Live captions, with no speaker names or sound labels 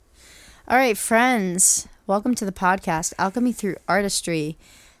All right, friends, welcome to the podcast, Alchemy Through Artistry.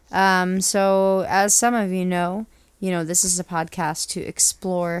 So, as some of this is a podcast to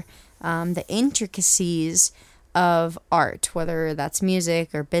explore the intricacies of art, whether that's music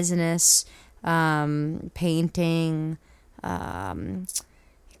or business, painting,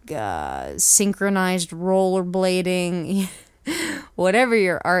 synchronized rollerblading, whatever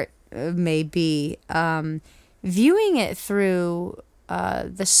your art may be. Viewing it through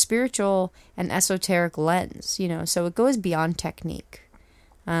the spiritual and esoteric lens, so it goes beyond technique.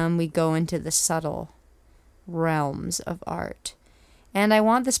 We go into the subtle realms of art. And I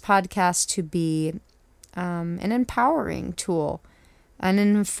want this podcast to be an empowering tool, an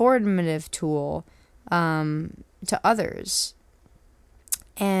informative tool to others.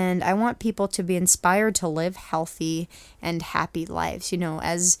 And I want people to be inspired to live healthy and happy lives,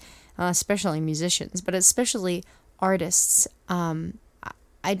 as especially musicians, but especially artists.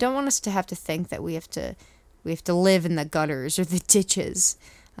 I don't want us to have to think that we have to live in the gutters or the ditches,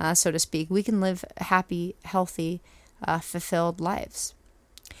 so to speak. We can live happy, healthy, fulfilled lives.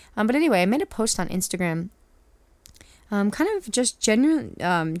 But anyway, I made a post on Instagram, kind of just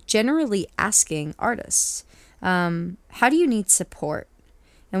generally asking artists, how do you need support,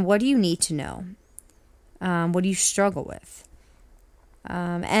 and what do you need to know? What do you struggle with?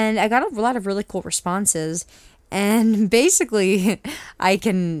 And I got a lot of really cool responses. And basically, I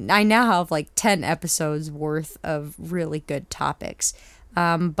now have like 10 episodes worth of really good topics.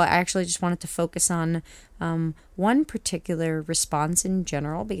 But I actually just wanted to focus on one particular response in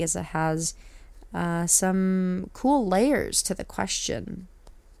general because it has some cool layers to the question.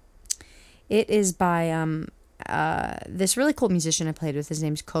 It is by this really cool musician I played with. His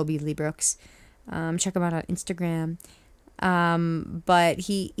name's Kobe Lee Brooks. Check him out on Instagram. But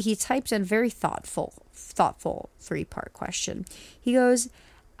he types in a very thoughtful 3-part question. He goes,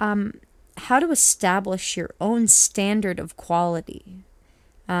 how to establish your own standard of quality?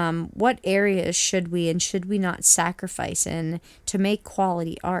 What areas should we and should we not sacrifice in to make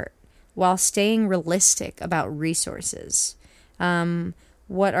quality art while staying realistic about resources?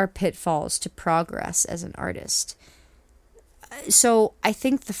 What are pitfalls to progress as an artist? So I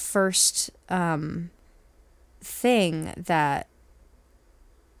think the first thing that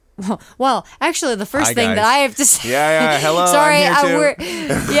actually the first thing that I have to say, hello. Sorry, I'm here too.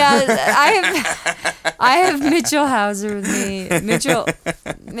 I have Mitchell Hauser with me.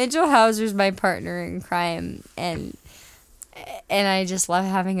 Mitchell Hauser's my partner in crime, and I just love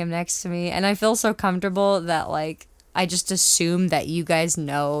having him next to me, and I feel so comfortable that like I just assume that you guys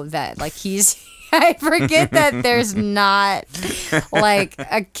know that like he's I forget that there's not like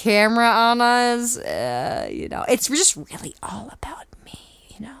a camera on us. It's just really all about me,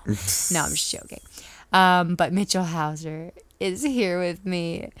 No, I'm just joking. But Mitchell Hauser is here with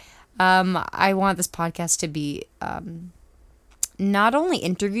me. I want this podcast to be not only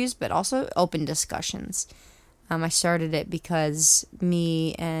interviews, but also open discussions. I started it because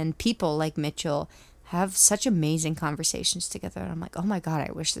me and people like Mitchell have such amazing conversations together. And I'm like, oh my God,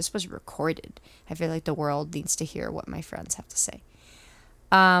 I wish this was recorded. I feel like the world needs to hear what my friends have to say.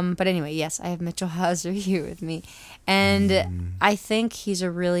 But anyway, yes, I have Mitchell Hauser here with me. And I think he's a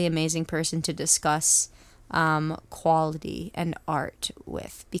really amazing person to discuss quality and art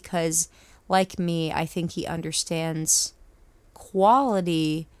with. Because like me, I think he understands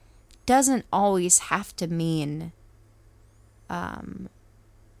quality doesn't always have to mean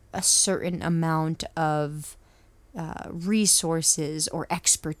a certain amount of resources or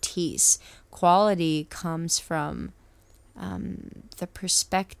expertise. Quality comes from the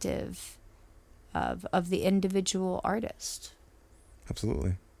perspective of the individual artist.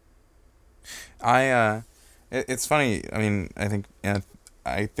 Absolutely. It's funny. I mean, I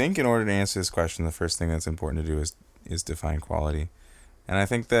think in order to answer this question, the first thing that's important to do is define quality. And I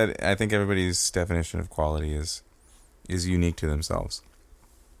think everybody's definition of quality is unique to themselves.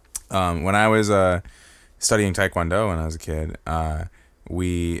 When I was studying Taekwondo when I was a kid,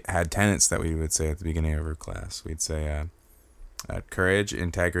 we had tenets that we would say at the beginning of our class. We'd say courage,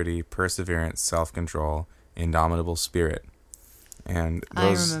 integrity, perseverance, self-control, indomitable spirit. And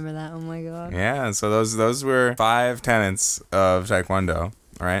those, I remember that. Oh my God. Yeah, so those were 5 tenets of Taekwondo,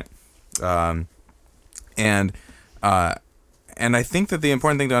 right? And I think that the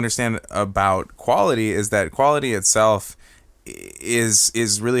important thing to understand about quality is that quality itself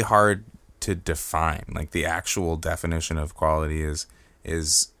is really hard to define. Like the actual definition of quality is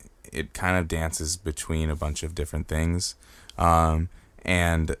it kind of dances between a bunch of different things.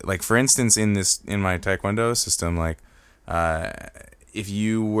 And like for instance in my Taekwondo system, like if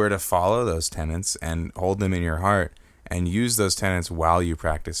you were to follow those tenets and hold them in your heart and use those tenets while you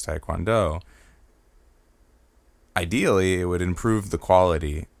practice Taekwondo, ideally it would improve the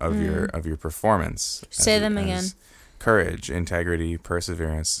quality of your performance. Say them again. Courage, integrity,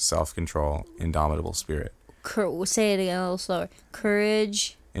 perseverance, self-control, indomitable spirit. Say it again a little slower.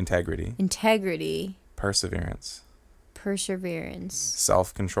 Courage, integrity, perseverance,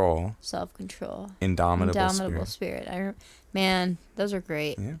 self-control, indomitable spirit. Man, those are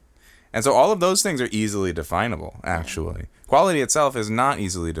great. Yeah. And so all of those things are easily definable, actually. Quality itself is not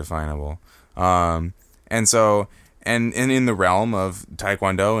easily definable. And in the realm of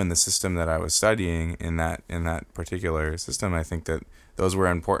Taekwondo and the system that I was studying in that particular system, I think that those were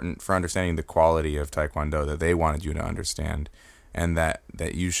important for understanding the quality of Taekwondo that they wanted you to understand, and that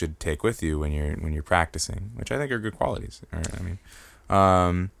you should take with you when you're practicing, which I think are good qualities.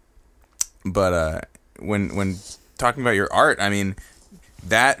 But when talking about your art, I mean,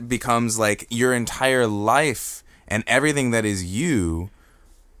 that becomes like your entire life, and everything that is you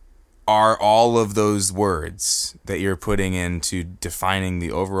are all of those words that you're putting into defining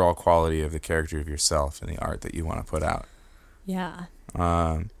the overall quality of the character of yourself and the art that you want to put out. Yeah.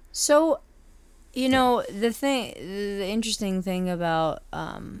 So, the interesting thing about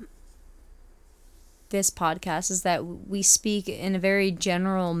this podcast is that we speak in a very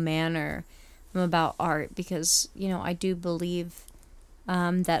general manner about art, because, I do believe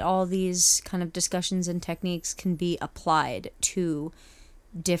that all these kind of discussions and techniques can be applied to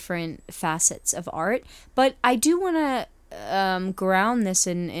different facets of art. But I do want to ground this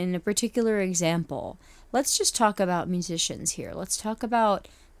in a particular example. Let's just talk about musicians here. Let's talk about,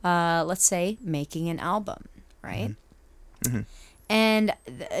 let's say, making an album, right? Mm-hmm. Mm-hmm. And,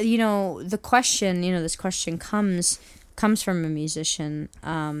 the question, this question comes from a musician.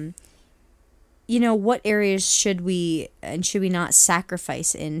 What areas should we not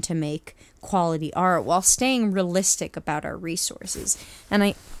sacrifice in to make quality art while staying realistic about our resources? And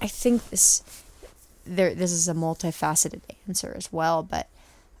I think this is a multifaceted answer as well, but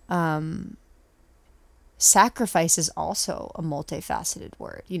sacrifice is also a multifaceted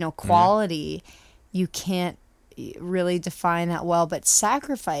word. Quality, you can't really define that well, but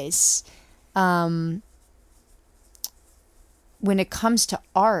sacrifice, when it comes to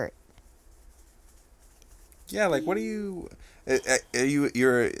art. Yeah, like, what do you...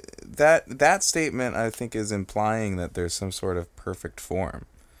 You're that statement, I think, is implying that there's some sort of perfect form.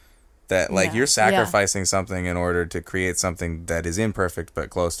 That, like, you're sacrificing something in order to create something that is imperfect but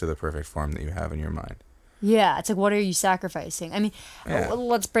close to the perfect form that you have in your mind. Yeah, it's like, what are you sacrificing? I mean,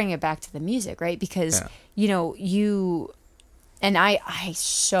 let's bring it back to the music, right? Because, you... And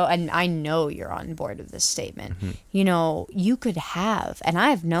I know you're on board with this statement. Mm-hmm. You could have... And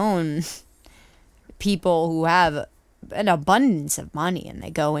I've known people who have an abundance of money and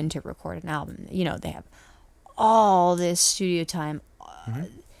they go in to record an album. They have all this studio time, mm-hmm.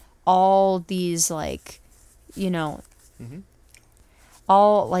 all these, like, mm-hmm.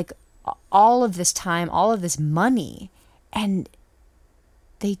 all of this time, all of this money, and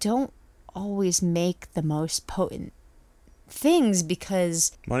they don't always make the most potent things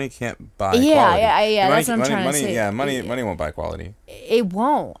because money can't buy quality. Yeah, that's what I'm trying to say. Yeah, money won't buy quality. It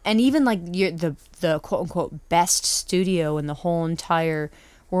won't. And even like the quote unquote best studio in the whole entire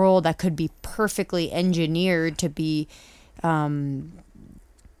world that could be perfectly engineered to be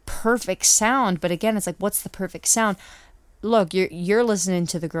perfect sound, but again, it's like, what's the perfect sound? Look, you're listening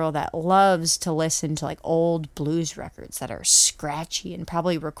to the girl that loves to listen to like old blues records that are scratchy and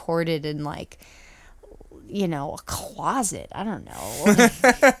probably recorded in like, a closet. I don't know.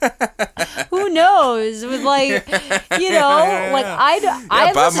 Who knows? With like,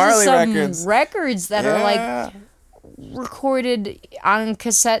 I Bob listen Marley to some records that are like recorded on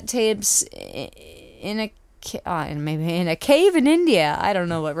cassette tapes in a maybe in a cave in India. I don't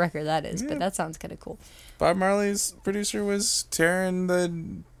know what record that is, but that sounds kind of cool. Bob Marley's producer was tearing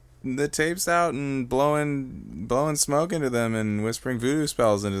the tapes out and blowing smoke into them and whispering voodoo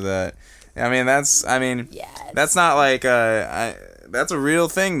spells into that. That's not like that's a real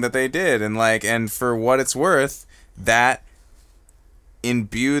thing that they did, and for what it's worth, that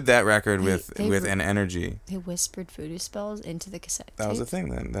imbued that record with an energy. They whispered voodoo spells into the cassette. That was a thing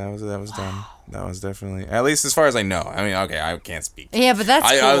then. That was done. That was definitely, at least as far as I know. Okay, I can't speak. Yeah, but that's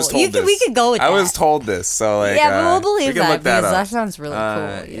cool. I was told this. We could go with that. I was told this, so like but we'll believe that because that sounds really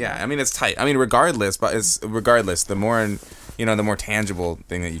cool. Yeah, it's tight. Regardless, the more tangible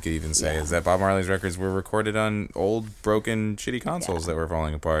thing that you could even say is that Bob Marley's records were recorded on old, broken, shitty consoles that were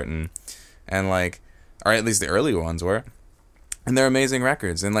falling apart, and or at least the early ones were. And they're amazing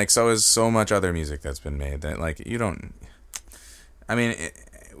records, and so is so much other music that's been made that you don't.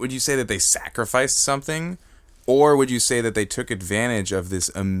 Would you say that they sacrificed something Or would you say that they took advantage of this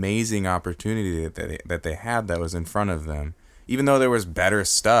amazing opportunity that they had that was in front of them, even though there was better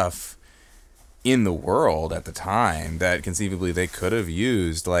stuff in the world at the time that conceivably they could have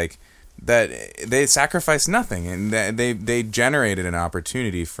used, like that they sacrificed nothing, and that they generated an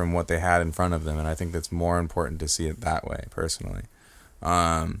opportunity from what they had in front of them, and I think that's more important to see it that way personally,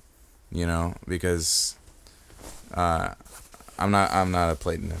 because I'm not a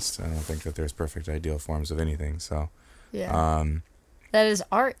Platonist. I don't think that there's perfect ideal forms of anything. So yeah, that is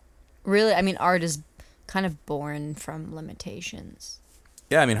art. Really, I mean, art is kind of born from limitations.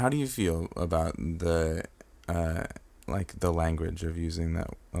 yeah, I mean, how do you feel about the like the language of using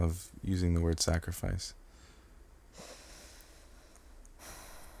the word sacrifice?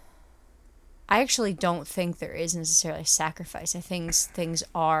 I actually don't think there is necessarily sacrifice. I think things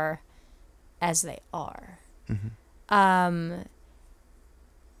are as they are. Mm-hmm.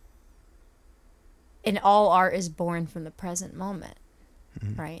 And all art is born from the present moment,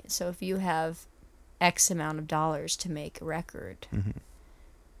 Mm-hmm. right? So if you have X amount of dollars to make a record, Mm-hmm.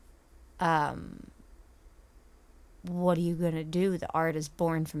 What are you going to do? The art is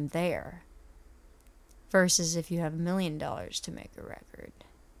born from there. Versus if you have $1 million to make a record.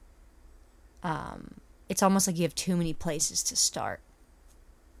 It's almost like you have too many places to start.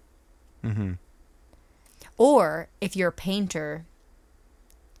 Mm-hmm. Or if you're a painter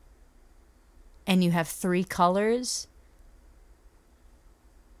and you have 3 colors,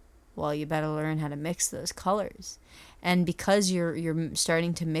 well, you better learn how to mix those colors. And because you're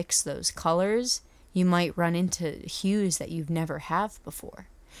starting to mix those colors, you might run into hues that you've never have before.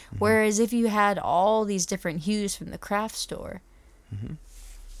 Mm-hmm. Whereas if you had all these different hues from the craft store, mm-hmm.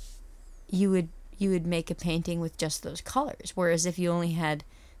 you would make a painting with just those colors. Whereas if you only had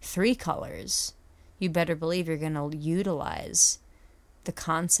 3 colors, you better believe you're going to utilize the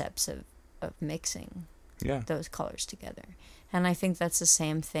concepts of mixing those colors together. And I think that's the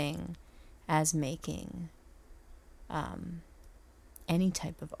same thing as making any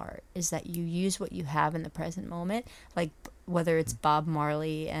type of art, is that you use what you have in the present moment, like whether it's Bob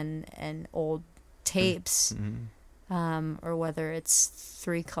Marley and old tapes, Mm-hmm. or whether it's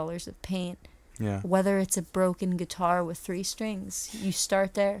 3 colors of paint, whether it's a broken guitar with 3 strings. You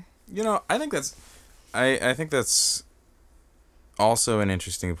start there. I think that's also an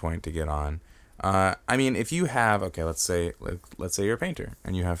interesting point to get on. I mean, if you have, let's say you're a painter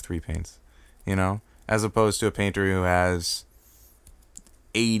and you have 3 paints, as opposed to a painter who has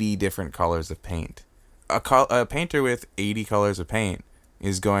 80 different colors of paint. A painter with 80 colors of paint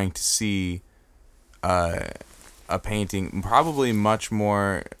is going to see a painting probably much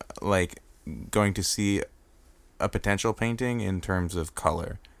more like going to see a potential painting in terms of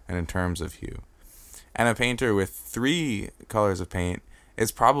color and in terms of hue. And a painter with 3 colors of paint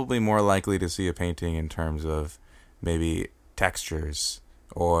is probably more likely to see a painting in terms of maybe textures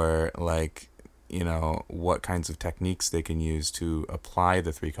or what kinds of techniques they can use to apply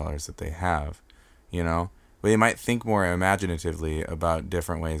the 3 colors that they have, But they might think more imaginatively about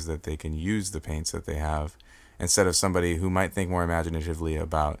different ways that they can use the paints that they have, instead of somebody who might think more imaginatively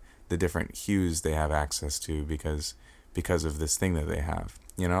about the different hues they have access to because of this thing that they have,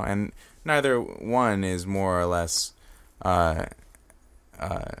 And neither one is more or less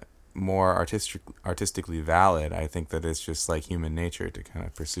more artistically valid. I think that it's just like human nature to kind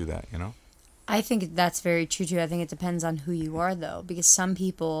of pursue that, I think that's very true too. I think it depends on who you are, though, because some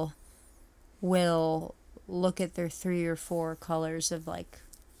people will look at their 3 or 4 colors of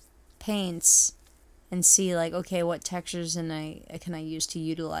paints and see okay, what textures can I use to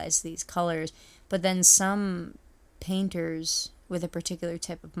utilize these colors. But then some painters with a particular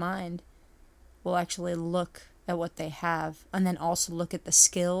type of mind will actually look at what they have and then also look at the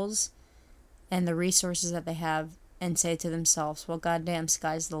skills and the resources that they have and say to themselves, well, goddamn,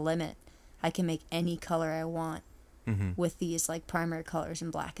 sky's the limit. I can make any color I want with these primary colors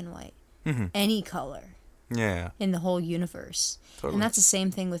in black and white. Mm-hmm. Any color. Yeah. In the whole universe. Totally. And that's the same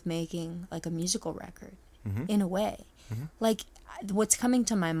thing with making a musical record, in a way. Mm-hmm. What's coming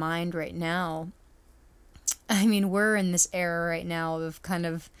to my mind right now, I mean, we're in this era right now of kind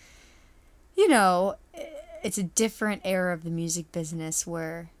of, it's a different era of the music business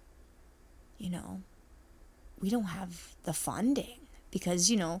where, we don't have the funding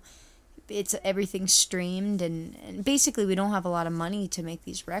because, it's everything's streamed and basically we don't have a lot of money to make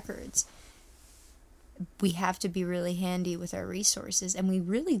these records. We have to be really handy with our resources, and we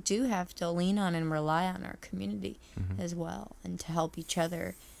really do have to lean on and rely on our community as well and to help each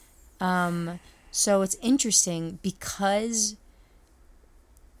other. So it's interesting because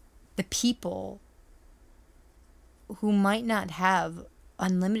the people who might not have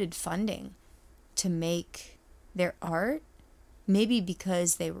unlimited funding to make their art, maybe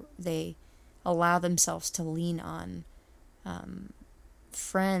because they allow themselves to lean on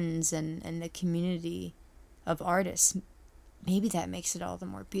friends and the community of artists, maybe that makes it all the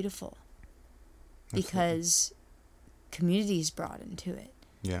more beautiful. Because community is brought into it.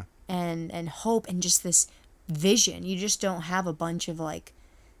 Yeah. And hope and just this vision. You just don't have a bunch of like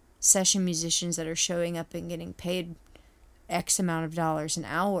session musicians that are showing up and getting paid X amount of dollars an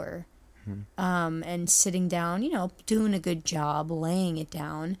hour, and sitting down, doing a good job, laying it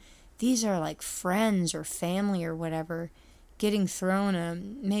down. These are like friends or family or whatever, getting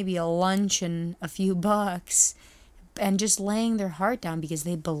thrown maybe a lunch and a few bucks, and just laying their heart down because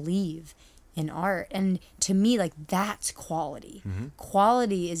they believe in art. And to me, like, that's quality.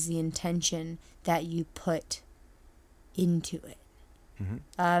 Quality is the intention that you put into it.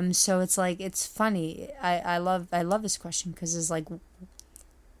 So it's like, it's funny. I love this question because it's like,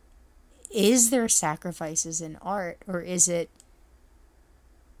 is there sacrifices in art, or is it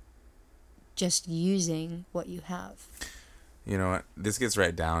just using what you have? You know what? This gets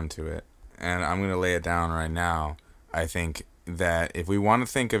right down to it, and I'm going to lay it down right now. I think that if we want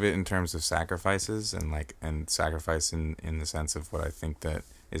to think of it in terms of sacrifices and sacrifice in the sense of what I think that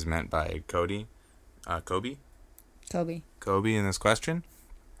is meant by Kobe in this question,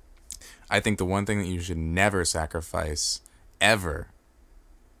 I think the one thing that you should never sacrifice ever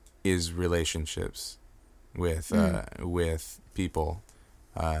is relationships with people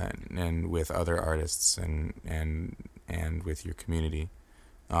and with other artists and with your community.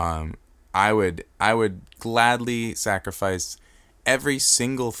 I would gladly sacrifice every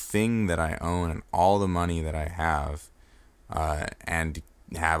single thing that I own and all the money that I have, and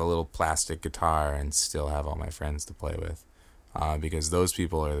have a little plastic guitar and still have all my friends to play with, because those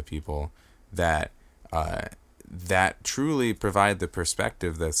people are the people that truly provide the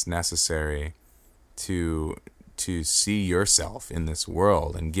perspective that's necessary to see yourself in this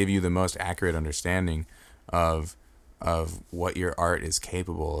world and give you the most accurate understanding of what your art is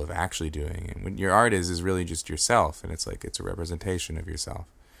capable of actually doing. And what your art is really just yourself, and it's a representation of yourself.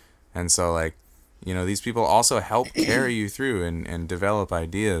 And so, like, these people also help carry you through and develop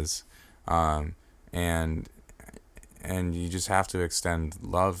ideas, and you just have to extend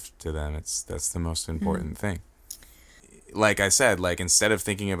love to them. That's the most important thing. Like I said, like, instead of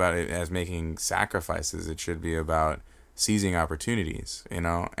thinking about it as making sacrifices, it should be about seizing opportunities,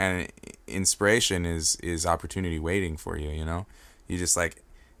 and inspiration is opportunity waiting for you. You just, like,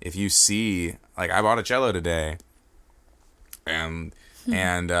 if you see, like, I bought a cello today, and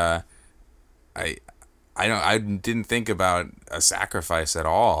I didn't think about a sacrifice at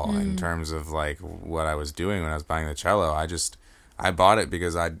all in terms of, like, what I was doing when I was buying the cello. I bought it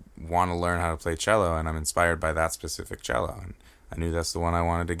because I want to learn how to play cello, and I'm inspired by that specific cello, and I knew that's the one I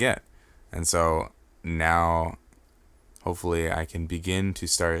wanted to get. And so now, hopefully, I can begin to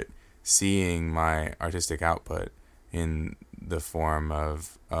start seeing my artistic output in the form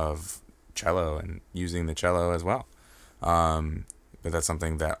of cello and using the cello as well. But that's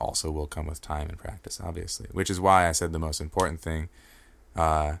something that also will come with time and practice, obviously, which is why I said the most important thing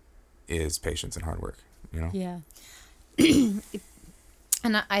is patience and hard work. Yeah.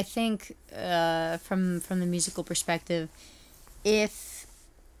 And I think from the musical perspective,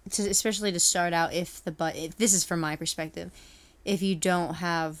 especially to start out, if this is from my perspective, if you don't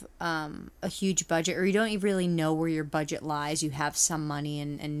have a huge budget, or you don't really know where your budget lies, you have some money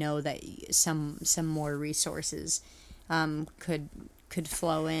and know that some more resources could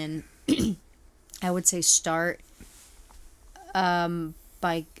flow in, I would say start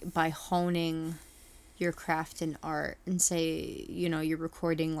by honing your craft in art, and say, you're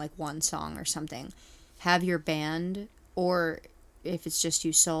recording like one song or something, have your band, or if it's just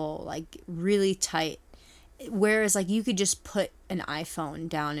you solo, like, really tight. Whereas, like, you could just put an iPhone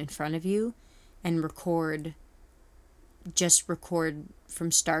down in front of you and record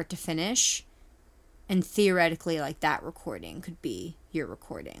from start to finish, and theoretically, like, that recording could be your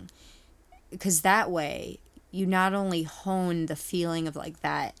recording, because that way you not only hone the feeling of, like,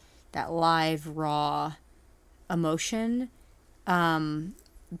 that live raw emotion,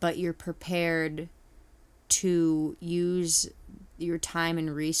 but you're prepared to use your time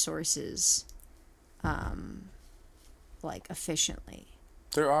and resources like, efficiently.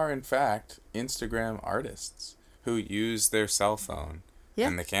 There are, in fact, Instagram artists who use their cell phone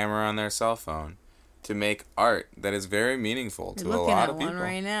and the camera on their cell phone to make art that is very meaningful to a lot of people. Looking at one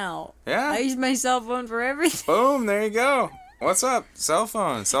right now. Yeah. I use my cell phone for everything. Boom, there you go. What's up? Cell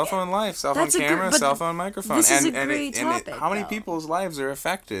phone life, cell phone camera, cell phone microphone. This is a great topic, how many people's lives are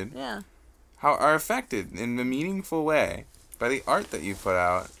affected? Yeah. Are affected in a meaningful way by the art that you put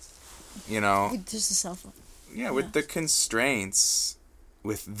out, Just a cell phone. with the constraints,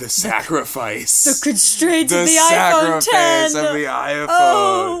 with the sacrifice. The constraints the of the iPhone 10. sacrifice of the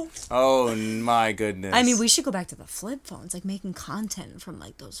iPhone. Oh my goodness. I mean, we should go back to the flip phones, like making content from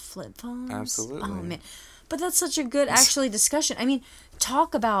like those flip phones. Absolutely. Oh man. But that's such a good actually discussion. I mean,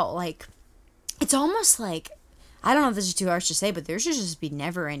 talk about like, it's almost like, I don't know if this is too harsh to say, but there should just be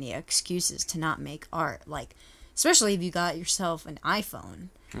never any excuses to not make art. Like, especially if you got yourself an iPhone.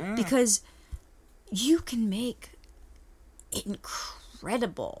 Yeah. Because you can make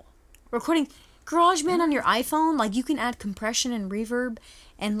incredible recording. GarageBand on your iPhone, like you can add compression and reverb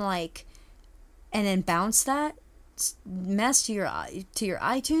and like, and then bounce that mess to your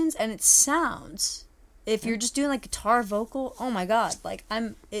iTunes, and it sounds, if you're just doing like guitar vocal, oh my god, like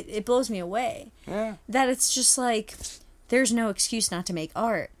it blows me away. Yeah. That it's just like there's no excuse not to make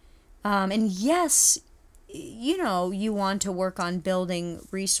art. And yes, you know, you want to work on building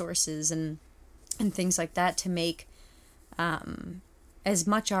resources and things like that to make as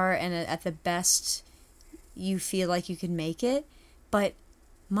much art and at the best you feel like you can make it, but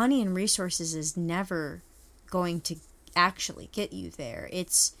money and resources is never going to actually get you there.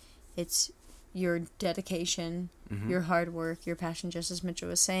 It's your dedication, your hard work, your passion, just as Mitchell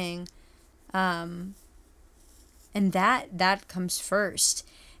was saying, and that comes first.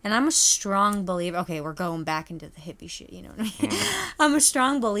 And I'm a strong believer. Okay, we're going back into the hippie shit. You know what I mean? I'm a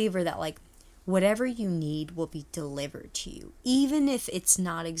strong believer that like whatever you need will be delivered to you, even if it's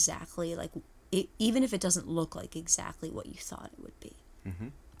not exactly like it, even if it doesn't look like exactly what you thought it would be.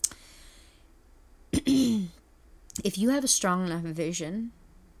 If you have a strong enough vision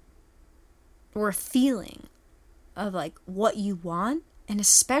or a feeling of like what you want, and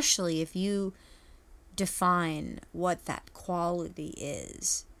especially if you define what that quality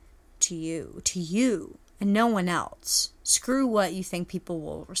is to you and no one else, screw what you think people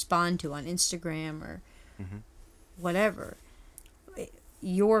will respond to on Instagram or whatever,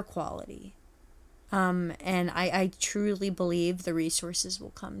 your quality. And I truly believe the resources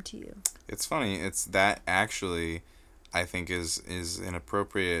will come to you. It's funny. It's that actually, I think, is an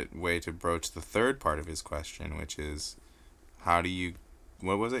appropriate way to broach the third part of his question, which is, how do you,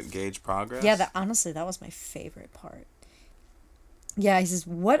 what was it, gauge progress? Yeah, honestly, that was my favorite part. Yeah, he says,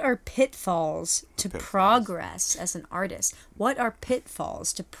 what are pitfalls to progress as an artist? What are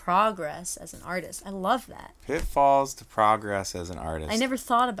pitfalls to progress as an artist? I love that. Pitfalls to progress as an artist. I never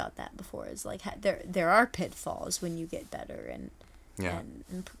thought about that before. It's like there are pitfalls when you get better and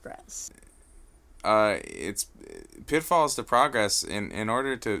progress. It's pitfalls to progress. In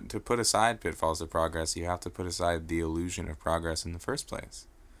order to put aside pitfalls to progress, you have to put aside the illusion of progress in the first place.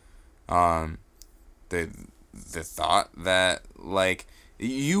 The thought that like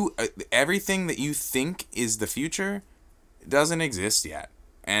you everything that you think is the future doesn't exist yet,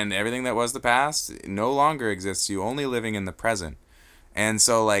 and everything that was the past no longer exists. You only living in the present. And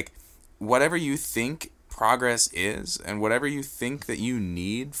so like whatever you think progress is, and whatever you think that you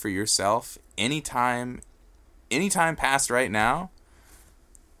need for yourself anytime past right now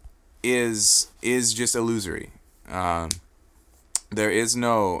is just illusory.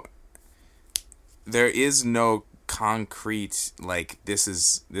 There is no concrete like this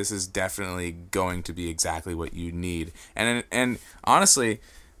is definitely going to be exactly what you need. And honestly,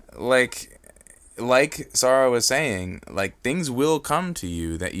 like Sarah was saying, like things will come to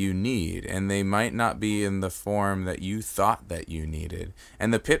you that you need, and they might not be in the form that you thought that you needed.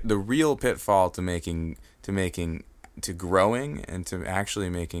 And the real pitfall to growing and to actually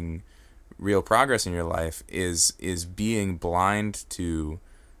making real progress in your life is being blind to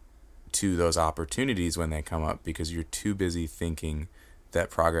those opportunities when they come up, because you're too busy thinking that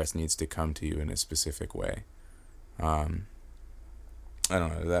progress needs to come to you in a specific way. I don't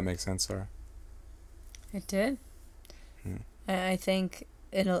know. Does that make sense, Sarah? It did. I think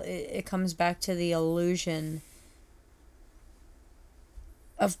it comes back to the illusion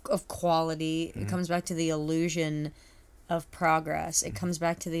of quality. It comes back to the illusion of progress. It comes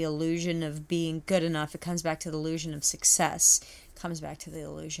back to the illusion of being good enough. It comes back to the illusion of success. It comes back to the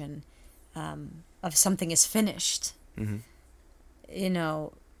illusion of something is finished. You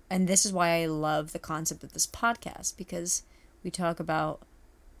know, and this is why I love the concept of this podcast, because we talk about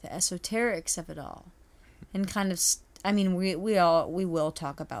the esoterics of it all. And kind of, I mean, we will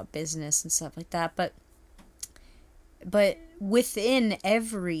talk about business and stuff like that, but within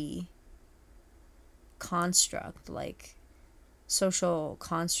every construct, like social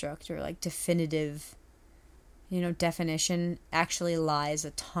construct or like definitive, definition, actually lies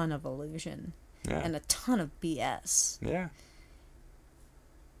a ton of illusion and a ton of BS. Yeah.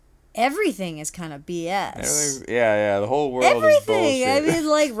 everything is kind of BS. Yeah, the whole world Everything. is I bullshit. mean,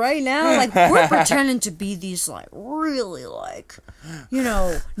 like right now, like we're pretending to be these like really like,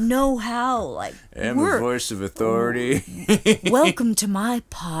 know how like I'm the voice of authority. welcome to my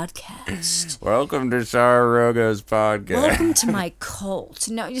podcast. Welcome to Sararogo's podcast. Welcome to my cult.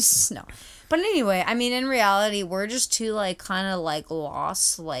 No. But anyway, I mean, in reality, we're just two, like, kind of, like,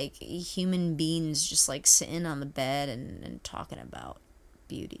 lost, like, human beings just, like, sitting on the bed and talking about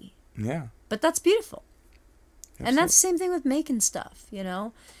beauty. Yeah. But that's beautiful. Absolutely. And that's the same thing with making stuff,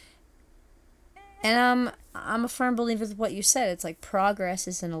 And I'm a firm believer with what you said. It's like progress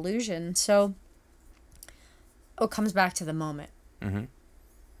is an illusion. So it comes back to the moment. Mm-hmm.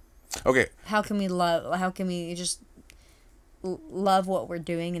 Okay. How can we just love what we're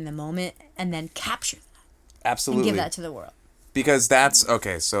doing in the moment and then capture that? Absolutely. And give that to the world. Because that's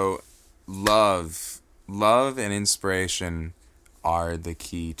okay, so love and inspiration are the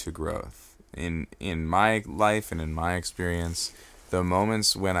key to growth. In my life and in my experience, the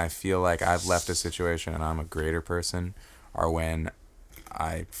moments when I feel like I've left a situation and I'm a greater person are when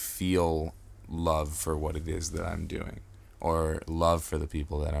I feel love for what it is that I'm doing, or love for the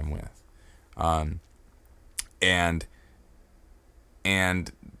people that I'm with.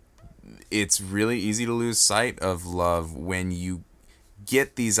 And it's really easy to lose sight of love when you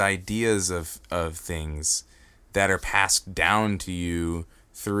get these ideas of things that are passed down to you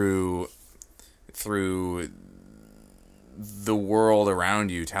through the world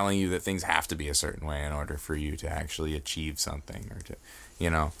around you, telling you that things have to be a certain way in order for you to actually achieve something, or to,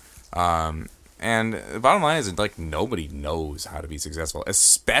 and the bottom line is, like, nobody knows how to be successful,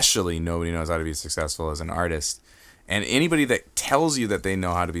 especially nobody knows how to be successful as an artist. And anybody that tells you that they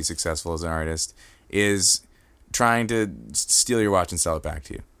know how to be successful as an artist is trying to steal your watch and sell it back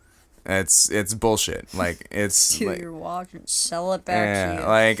to you. It's bullshit. Like, it's steal your watch and sell it back to you.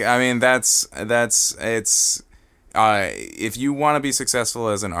 Like, I mean, that's it's. If you want to be successful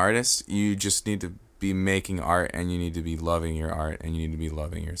as an artist, you just need to be making art, and you need to be loving your art, and you need to be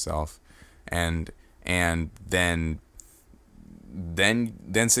loving yourself, and then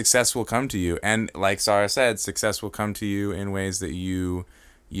success will come to you. And like Sarah said, success will come to you in ways that you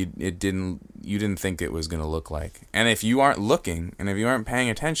didn't think it was going to look like. And if you aren't looking, and if you aren't paying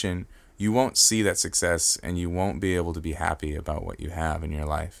attention, you won't see that success, and you won't be able to be happy about what you have in your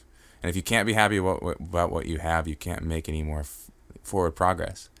life. And if you can't be happy about what you have, you can't make any more forward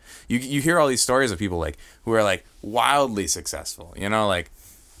progress. You hear all these stories of people like who are like wildly successful,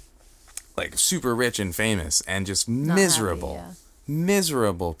 like super rich and famous, and just miserable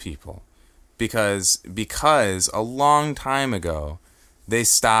people, because a long time ago they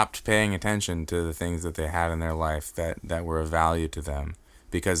stopped paying attention to the things that they had in their life that were of value to them,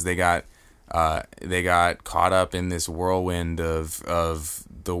 because they got caught up in this whirlwind of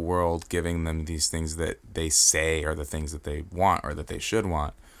the world giving them these things that they say are the things that they want or that they should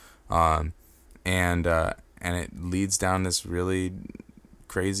want, and it leads down this really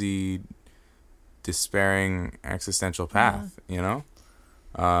crazy, despairing existential path. And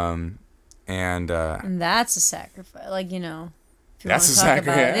that's a sacrifice. Like, if you that's a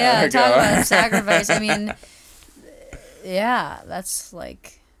sacrifice. Talk about sacrifice. I mean, yeah, that's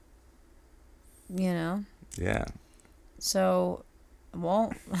like, Yeah. So,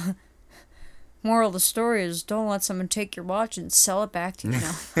 well, moral of the story is, don't let someone take your watch and sell it back to you.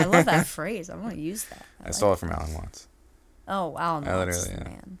 I love that phrase. I want to use that. I stole it from Alan Watts. Oh, Alan Watts. I literally,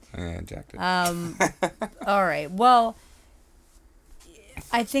 man. Yeah, jacked it. All right. Well,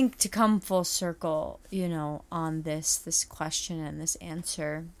 I think to come full circle, on this question and this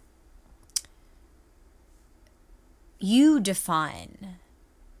answer, you define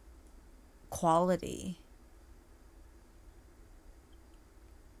quality,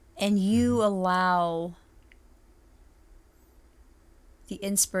 and you allow the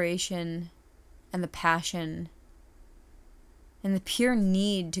inspiration and the passion and the pure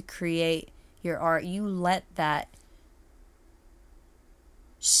need to create your art, you let that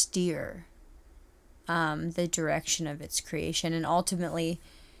steer the direction of its creation. And ultimately,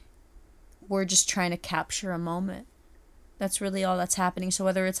 we're just trying to capture a moment. That's really all that's happening. So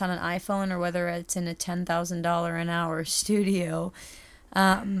whether it's on an iPhone or whether it's in a $10,000 an hour studio,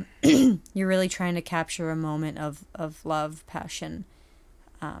 you're really trying to capture a moment of love, passion,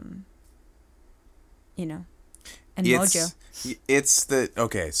 and mojo. It's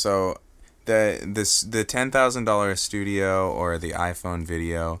so the $10,000 studio or the iPhone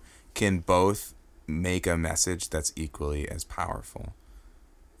video can both make a message that's equally as powerful.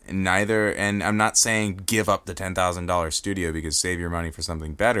 And I'm not saying give up the $10,000 studio because save your money for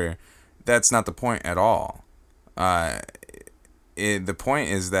something better. That's not the point at all. the point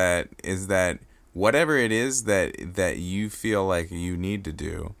is that whatever it is that you feel like you need to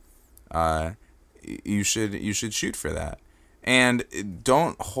do, you should shoot for that, and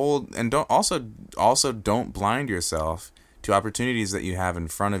don't blind yourself to opportunities that you have in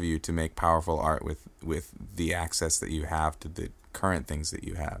front of you to make powerful art with the access that you have to the current things that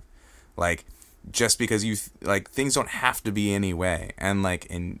you have. Like, just because things don't have to be any way, and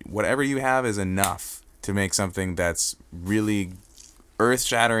whatever you have is enough to make something that's really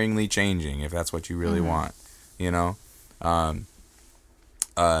earth-shatteringly changing, if that's what you really want, you know.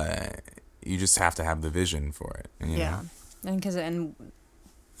 You just have to have the vision for it, you know? And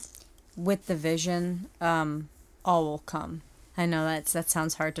with the vision, all will come. I know that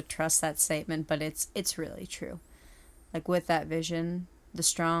sounds hard to trust that statement, but it's really true. Like, with that vision, the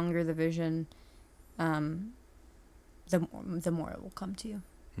stronger the vision, the more it will come to you.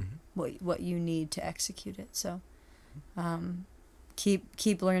 What you need to execute it. So,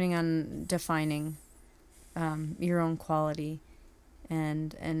 keep learning on defining your own quality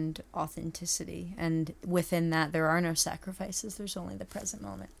and authenticity, and within that there are no sacrifices. There's only the present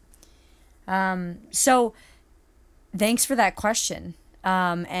moment. So thanks for that question,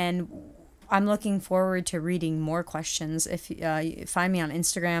 and I'm looking forward to reading more questions. If you find me on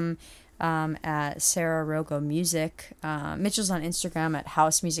Instagram at Sarah Rogo Music. Mitchell's on Instagram at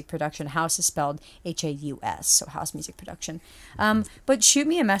House Music Production. House is spelled Haus, so House Music Production. But shoot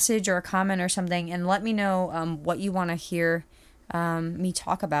me a message or a comment or something, and let me know what you want to hear me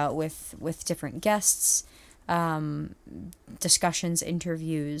talk about with different guests, discussions,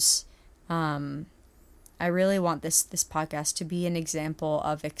 interviews. I really want this podcast to be an example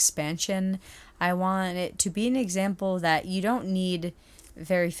of expansion. I want it to be an example that you don't need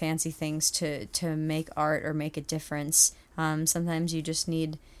very fancy things to make art or make a difference. Sometimes you just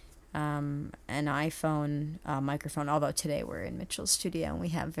need an iPhone microphone, although today we're in Mitchell's studio and we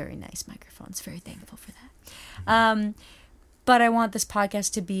have very nice microphones. Very thankful for that. But I want this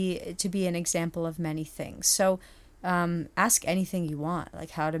podcast to be an example of many things. So ask anything you want,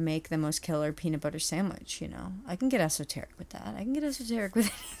 like how to make the most killer peanut butter sandwich, you know. I can get esoteric with that. I can get esoteric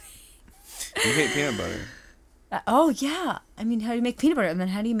with anything. You hate peanut butter. Oh yeah, I mean, how do you make peanut butter, and then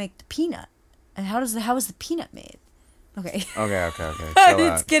how do you make the peanut, and how is the peanut made? Okay. Okay.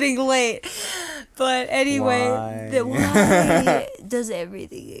 It's getting late, but anyway, why does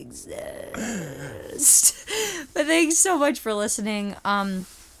everything exist? But thanks so much for listening.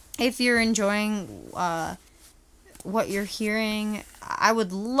 If you're enjoying what you're hearing, I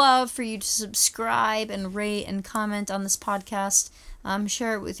would love for you to subscribe and rate and comment on this podcast.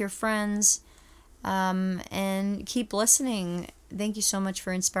 Share it with your friends. And keep listening. Thank you so much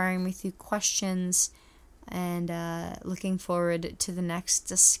for inspiring me through questions, and looking forward to the next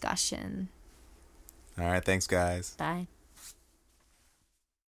discussion. All right, thanks guys. Bye.